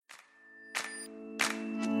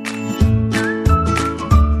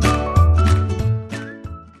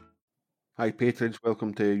Hi, patrons.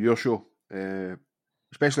 Welcome to your show.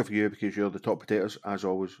 Especially for you because you're the top potatoes, as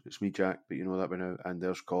always. It's me, Jack, but you know that by now. And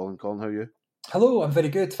there's Colin. Colin, how are you? Hello, I'm very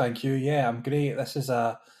good, thank you. Yeah, I'm great. This is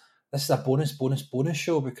a bonus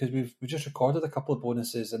show because we just recorded a couple of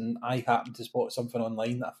bonuses, and I happened to spot something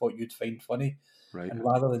online that I thought you'd find funny. Right. And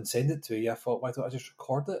rather than send it to you, I thought, why don't I just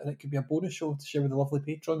record it, and it could be a bonus show to share with the lovely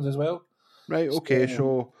patrons as well. Right, okay.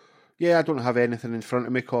 So yeah, I don't have anything in front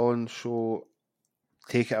of me, Colin, so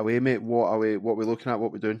take it away, mate. What are we looking at?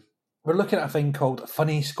 What we're doing? We're looking at a thing called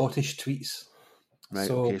Funny Scottish Tweets. Right,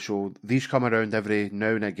 okay, so these come around every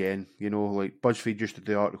now and again, you know, like BuzzFeed used to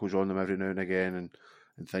do articles on them every now and again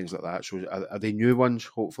and things like that. So are they new ones,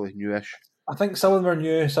 hopefully newish? I think some of them are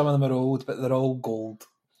new, some of them are old, but they're all gold.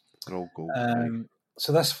 They're all gold, right.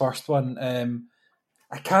 So this first one,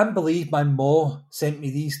 I can't believe my ma sent me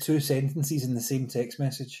these two sentences in the same text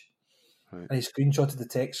message. Right. And he screenshotted the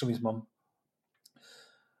text from his mum.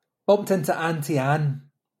 Bumped into Auntie Anne.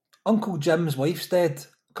 Uncle Jim's wife's dead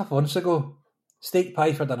a couple of months ago. Steak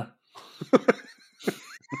pie for dinner.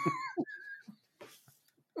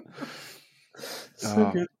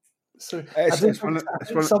 Good. So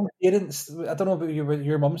some parents, I don't know about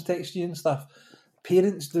your mum's text you and stuff.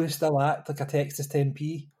 Parents do still act like a text is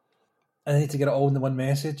 10p, and they need to get it all in the one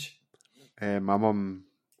message. My mum,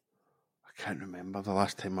 I can't remember the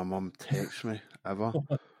last time my mum texted me ever.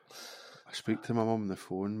 I speak to my mum on the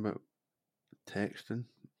phone, but texting,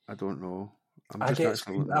 I don't know.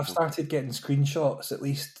 I've started getting screenshots at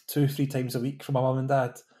least 2-3 times a week from my mum and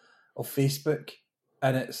dad of Facebook,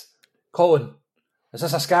 and it's, Colin, is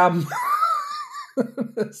this a scam?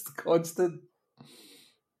 It's constant.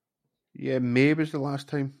 Yeah, May was the last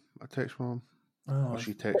time I texted my mum. Or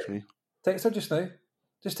she texted me. Text her just now.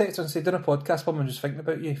 Just text her and say, doing a podcast, mum, I'm just thinking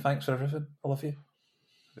about you. Thanks for everything. I love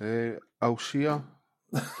you. I'll see her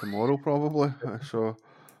tomorrow probably. So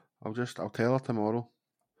I'll tell her tomorrow.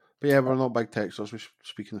 But yeah, we're not big texters, we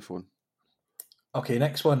speak on the phone. Okay,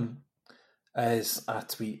 next one is a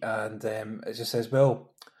tweet, and it just says,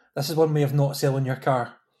 well, this is one way of not selling your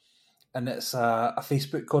car. And it's a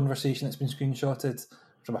Facebook conversation that's been screenshotted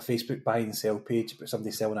from a Facebook buy and sell page about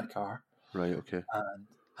somebody selling a car. Right, okay. And,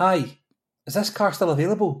 hi, is this car still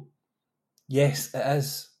available? Yes, it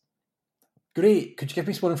is. Great, could you give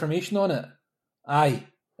me some more information on it? Aye,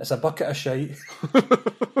 it's a bucket of shite.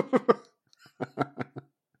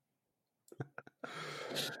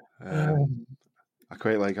 I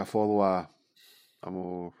quite like, I'm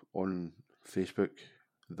on Facebook,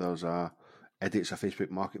 there's Idiots, a Facebook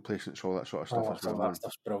marketplace, and it's all that sort of stuff as well. That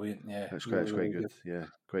stuff's brilliant, yeah. It's quite good, yeah,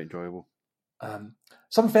 quite enjoyable.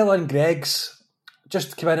 Some fella in Greg's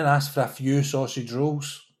just came in and asked for a few sausage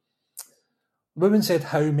rolls. The woman said,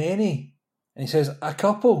 how many? And he says, a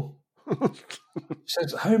couple. She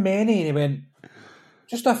says, how many? And he went,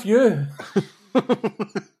 just a few.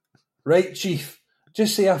 Right, chief,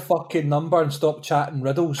 just say a fucking number and stop chatting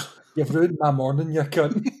riddles. You've ruined my morning, you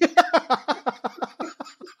cunt.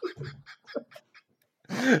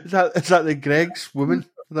 Is that the Greg's woman,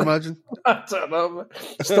 I'd imagine? I don't know.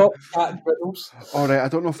 Stop chatting riddles. All right, I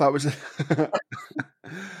don't know if that was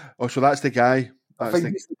so that's the guy. I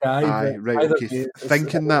think it's the guy. Aye, right, okay.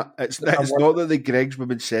 Thinking that. It's not that the Greg's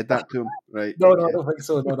woman said that to him. Right. No, I don't think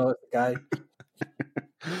so. No, it's the guy.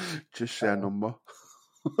 Just say a number.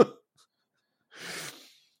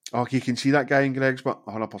 Okay, you can see that guy in Greg's, but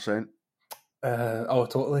 100%.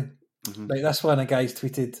 Totally. Mm-hmm. Like this one, a guy's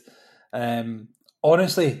tweeted,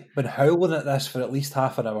 honestly, been howling at this for at least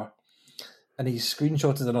half an hour. And he's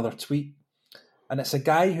screenshotted another tweet. And it's a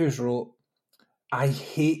guy who's wrote, I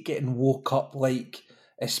hate getting woke up, like,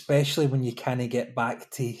 especially when you can't get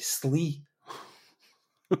back to slee.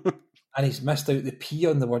 And he's missed out the P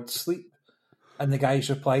on the word sleep. And the guy's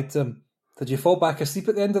replied to him, did you fall back asleep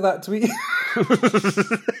at the end of that tweet?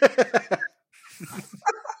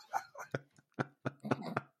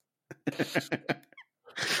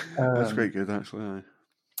 That's quite good, actually.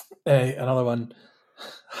 Another one.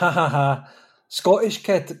 Ha ha ha. Scottish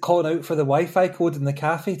kid calling out for the Wi-Fi code in the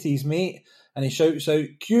cafe to his mate, and he shouts out,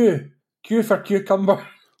 Q for cucumber.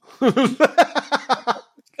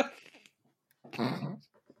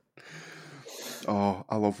 Oh,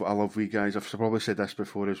 I love wee guys. I've probably said this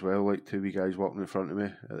before as well, like two wee guys walking in front of me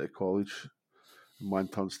at the college, and one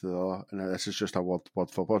turns to the other, and this is just a word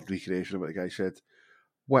for word recreation of what the guy said.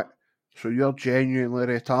 What? So you're genuinely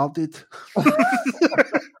retarded?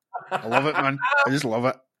 I love it, man. I just love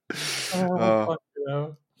it.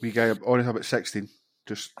 Wee guy, only about 16,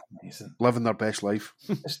 just amazing. Living their best life.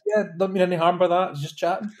 Yeah, don't mean any harm by that. It's just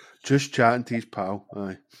chatting. Just chatting to his pal.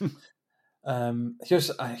 Aye.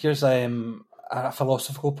 Here's a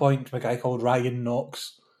philosophical point from a guy called Ryan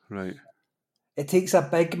Knox. Right. It takes a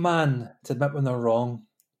big man to admit when they're wrong,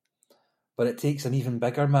 but it takes an even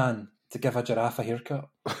bigger man to give a giraffe a haircut.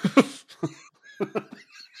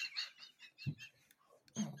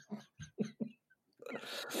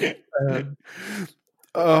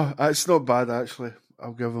 Oh, that's not bad actually.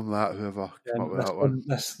 I'll give him that. Whoever came up with that one.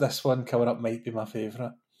 This one coming up might be my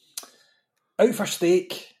favourite. Out for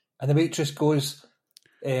steak, and the waitress goes,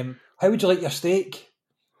 "How would you like your steak?"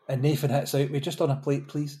 And Nathan hits out, "Just on a plate,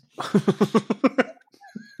 please."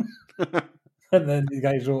 And then the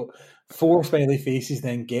guys wrote 4 smiley faces,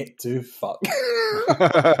 then get to fuck.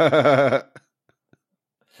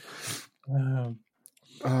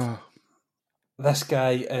 This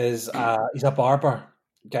guy is he's a barber,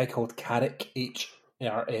 a guy called Carrick,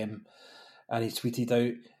 HRM, and he tweeted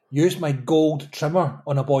out, "Used my gold trimmer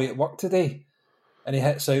on a boy at work today," and he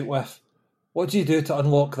hits out with, "What do you do to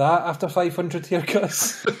unlock that after 500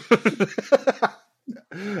 haircuts?"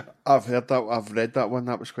 I've heard that. I've read that one.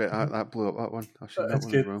 That was quite. That blew up. That one. I've seen that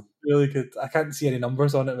one good. as well. Really good. I can't see any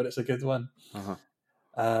numbers on it, but it's a good one.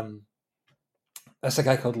 That's a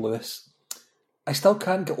guy called Lewis. "I still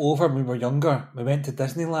can't get over when we were younger. We went to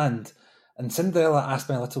Disneyland, and Cinderella asked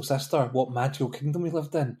my little sister what magical kingdom we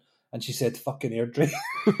lived in, and she said, 'fucking Airdrie.'"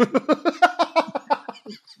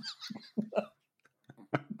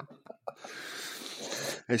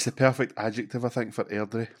 It's the perfect adjective, I think, for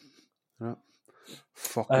Airdrie. Right.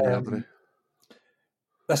 Fucking Airdrie.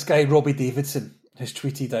 This guy, Robbie Davidson, has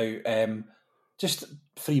tweeted out just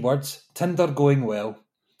 3 words: Tinder going well,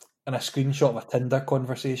 and a screenshot of a Tinder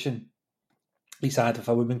conversation he's had with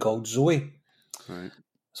a woman called Zoe. Right.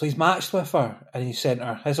 So he's matched with her, and he sent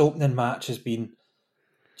her, his opening match has been, "Do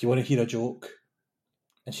you want to hear a joke?"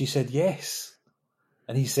 And she said, "Yes."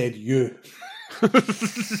 And he said, "You."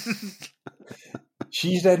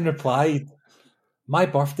 She's then replied, "My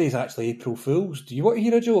birthday's actually April Fool's. Do you want to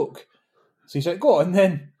hear a joke?" So he's like, "Go on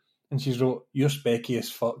then." And she's wrote, "You're specky as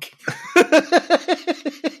fuck."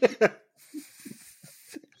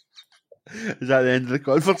 Is that the end of the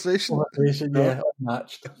conversation? Yeah,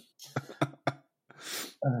 unmatched.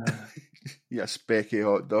 Yeah, specky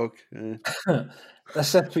hot dog. Yeah. This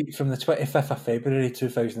is a tweet from the 25th of February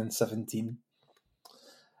 2017.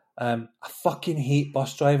 "I fucking hate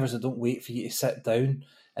bus drivers that don't wait for you to sit down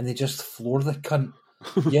and they just floor the cunt.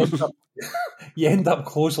 You end up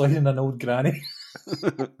clotheslining an old granny."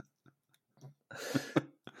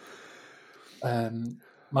 My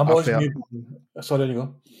mom's sorry, you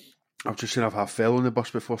go. I've just seen I've fell on the bus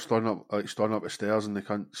before, starting up the stairs, and the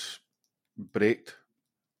cunt's braked,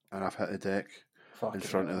 and I've hit the deck in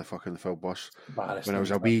front of the fucking full bus. When I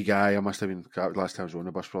was a wee guy, I must have been. Last time I was on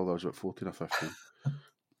the bus, probably I was about 14 or 15.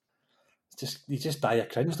 You just die of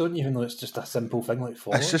cringe, don't you? Even though it's just a simple thing like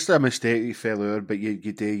falling. It's just a mistake. You fell over, but you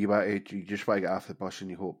just want to get off the bus, and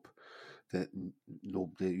you hope that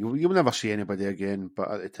nobody you'll never see anybody again. But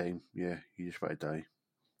at the time, yeah, you just want to die.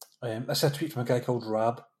 That's a tweet from a guy called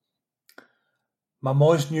Rab. "My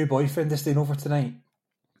ma's new boyfriend is staying over tonight.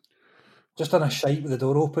 Just on a shite with the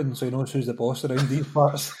door open, so he knows who's the boss around these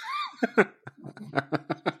parts."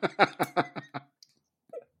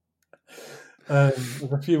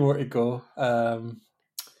 There's a few more to go.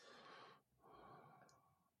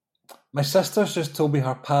 "My sister's just told me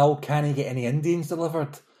her pal can't get any Indians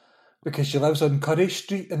delivered because she lives on Curry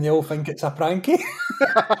Street and they all think it's a prankie."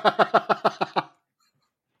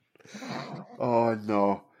 Oh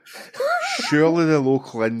no. Surely the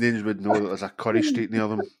local Indians would know that there's a Curry Street near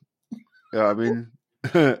them. You know what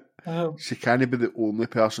I mean? She can't be the only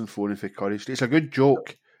person phoning for Curry Street. It's a good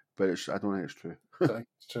joke, but I don't think it's true.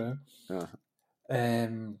 It's true. Yeah.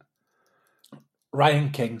 Ryan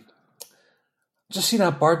King. "Just seen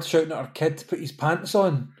a bird shouting at her kid to put his pants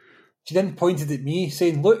on. She then pointed at me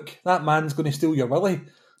saying, 'Look, that man's going to steal your willy.'"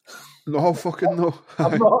 No, fucking no.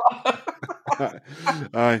 I'm not.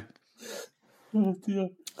 Aye. Oh dear.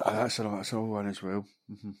 That's all one as well.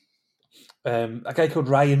 Mm-hmm. A guy called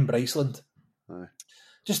Ryan Bryceland. Aye.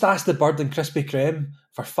 "Just asked the bird and Krispy Kreme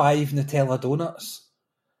for 5 Nutella donuts.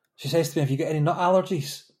 She says to me, 'Have you got any nut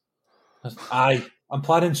allergies?' I said, 'Aye, I'm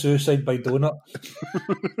planning suicide by donut.'"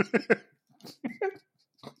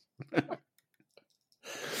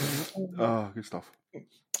 Oh, good stuff.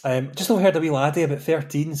 Just overheard a wee laddie about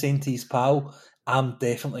 13 saying to his pal, "I'm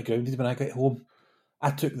definitely grounded when I get home.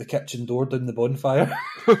 I took the kitchen door down the bonfire."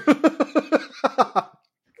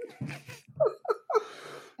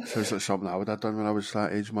 Sounds like something I would have done when I was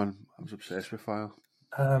that age, man. I was obsessed with fire.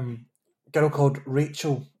 Girl called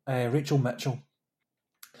Rachel Mitchell.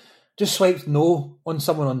 "Just swiped no on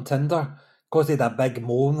someone on Tinder because they had a big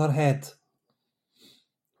mole on their head.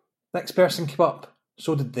 Next person came up,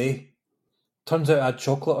 so did they. Turns out I had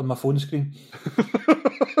chocolate on my phone screen.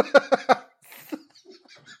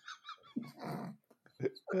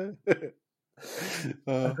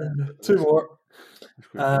 Two more.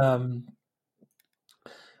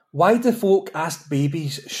 Why do folk ask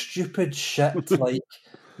babies stupid shit like,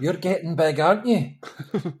 "You're getting big, aren't you?"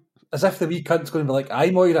 As if the wee cunt's going to be like,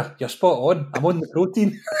 "Aye, Moira, you're spot on. I'm on the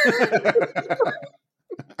protein."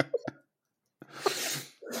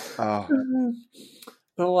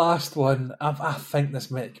 The last one, I think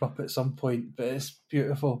this might come up at some point, but it's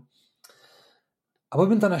beautiful. A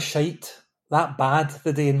woman done a shite that bad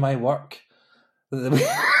the day in my work. A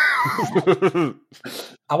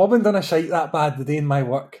woman done a shite that bad the day in my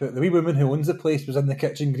work that the wee woman who owns the place was in the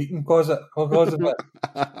kitchen greeting closet because of it.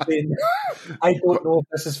 Saying, "I don't know if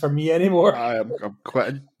this is for me anymore." I'm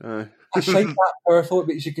quitting. A shite that powerful it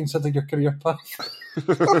makes you consider your career path.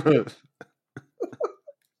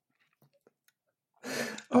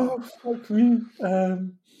 Oh, fuck me.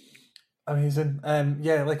 Amazing.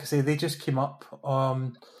 Yeah, like I say, they just came up.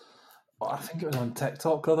 I think it was on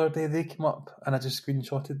TikTok the other day. They came up, and I just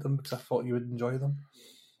screenshotted them because I thought you would enjoy them.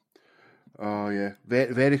 Oh yeah,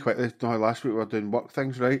 very, very quickly. No, last week we were doing work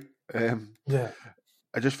things, right? Yeah.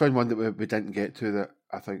 I just found one that we didn't get to that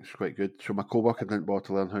I think is quite good. So my co-worker didn't bother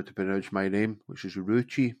to learn how to pronounce my name, which is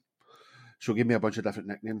Ruchi. So give me a bunch of different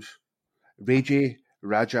nicknames: Raji,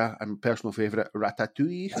 Raja, and personal favourite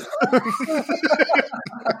Ratatouille.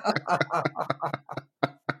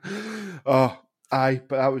 Oh, aye,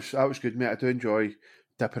 but that was good, mate. I do enjoy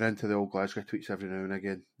dipping into the old Glasgow tweets every now and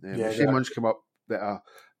again. The same ones come up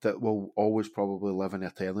that will always probably live in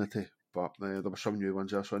eternity, but there were some new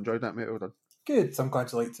ones there, so I enjoyed that, mate. Well done. Good. I'm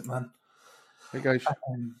glad you liked it, man. Hey guys.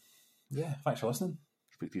 Yeah, thanks for listening.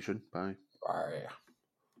 Speak to you soon. Bye. Bye.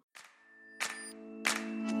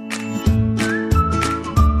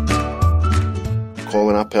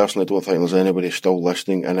 Colin, I personally don't think there's anybody still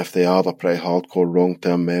listening, and if they are, they're pretty hardcore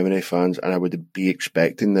wrong-term memory fans, and I would be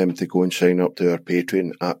expecting them to go and sign up to our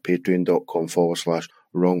Patreon at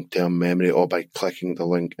patreon.com/wrong-term memory or by clicking the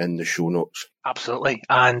link in the show notes. Absolutely.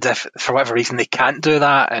 And if for whatever reason they can't do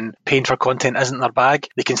that and paying for content isn't their bag,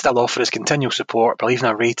 they can still offer us continual support by leaving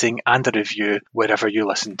a rating and a review wherever you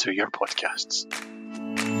listen to your podcasts.